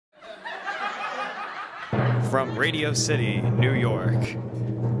from Radio City, New York,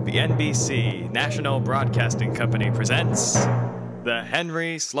 the NBC National Broadcasting Company presents the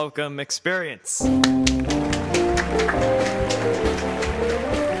Henry Slocum Experience.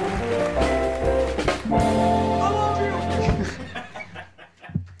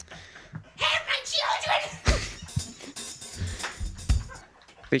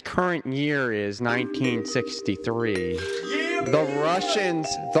 The current year is 1963. The Russians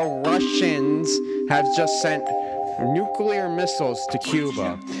have just sent nuclear missiles to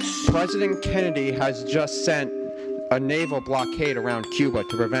Cuba. President Kennedy has just sent a naval blockade around Cuba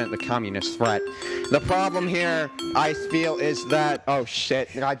to prevent the communist threat. The problem here, I feel, is that... Oh, shit.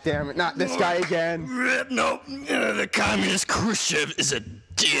 God damn it. Not this guy again. No, the communist Khrushchev is a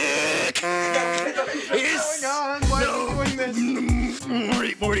dick. What's going on? Why are you doing this?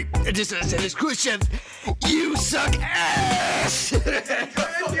 Morty, I just want to say this, Khrushchev, you suck ass.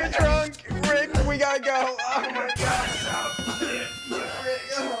 You're drunk. Rick, we gotta go. Oh, my God.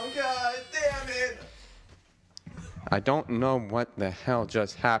 Oh, God. Damn it. I don't know what the hell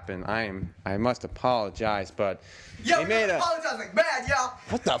just happened. I must apologize, but Yo, we apologize like mad, yo.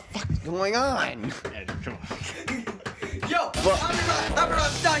 What the fuck is going on? Yo, I'm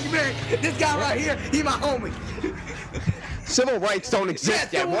around the time you married. This guy right here, he my homie. Civil rights don't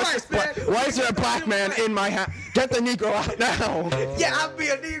exist yet. Why is there a black man in my house? Get the Negro out now. Yeah, I'll be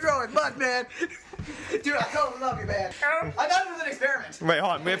a Negro and mud, man. Dude, I totally love you, man. I thought it was an experiment. Wait,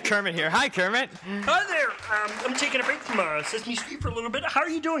 hold on. We have Kermit here. Hi, Kermit. Hi there. I'm taking a break from Sesame Street for a little bit. How are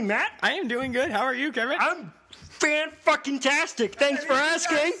you doing, Matt? I am doing good. How are you, Kermit? I'm fan-fucking-tastic. Thanks for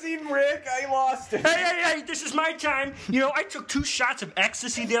asking. I've seen Rick. I lost it. Hey, this is my time. You know, I took 2 shots of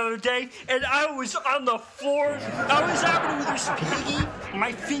ecstasy the other day, and I was on the floor. I was having it with this piggy.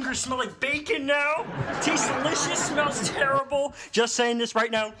 My fingers smell like bacon now. Tastes delicious, smells terrible. Just saying this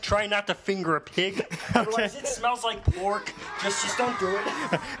right now, try not to finger a pig. Otherwise, it smells like pork. Just don't do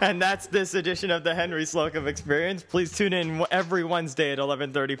it. And that's this edition of the Henry Slocum Experience. Please tune in every Wednesday at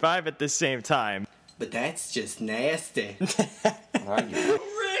 11:35 at the same time. But that's just nasty.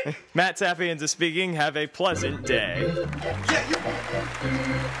 Matt Sapienza speaking. Have a pleasant day.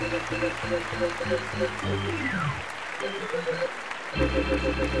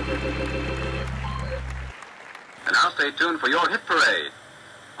 And now stay tuned for your hit parade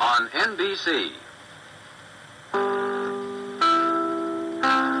on NBC.